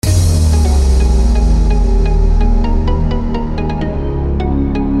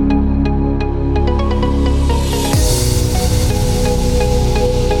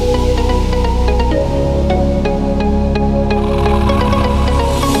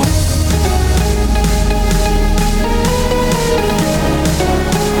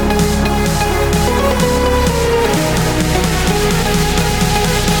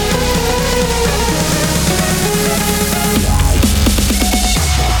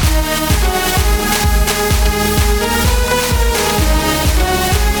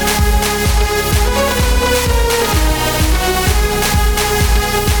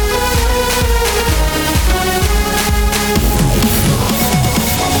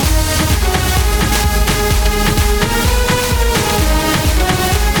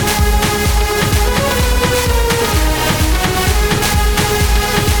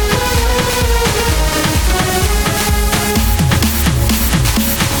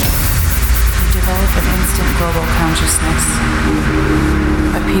global consciousness,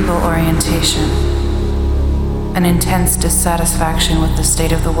 a people orientation, an intense dissatisfaction with the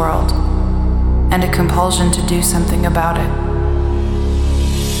state of the world, and a compulsion to do something about it.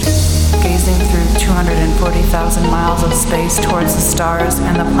 Gazing through 240,000 miles of space towards the stars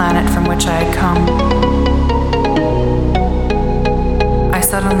and the planet from which I had come, I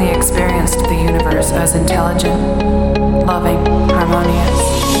suddenly experienced the universe as intelligent, loving, harmonious,